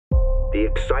The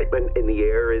excitement in the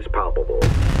air is palpable.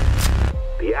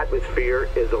 The atmosphere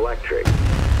is electric.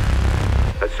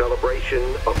 A celebration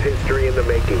of history in the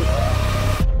making.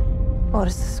 What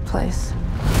is this place?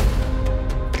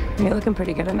 You're looking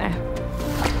pretty good in there.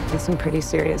 There's some pretty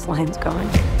serious lines going.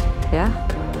 Yeah?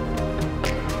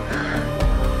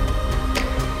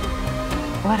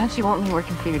 Why don't you want me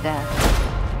working for your dad?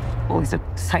 Well, he's a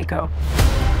psycho.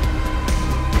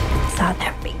 Saw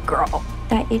that big girl.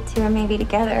 Thought you two were maybe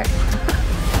together.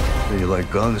 Do you like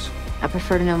guns? I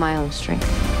prefer to know my own strength.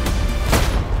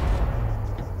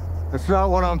 That's not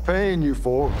what I'm paying you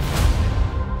for.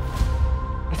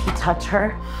 If you touch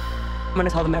her, I'm gonna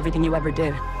tell them everything you ever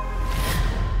did.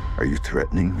 Are you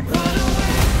threatening me?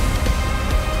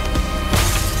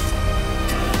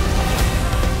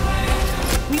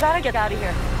 We gotta get out of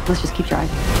here. Let's just keep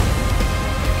driving.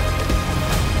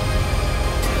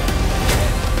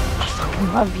 I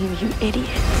fucking love you, you idiot.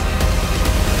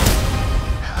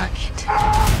 I love you too.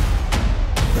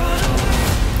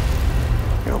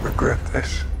 You'll regret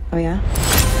this. Oh, yeah?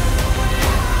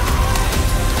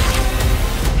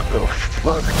 Oh,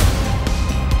 fuck.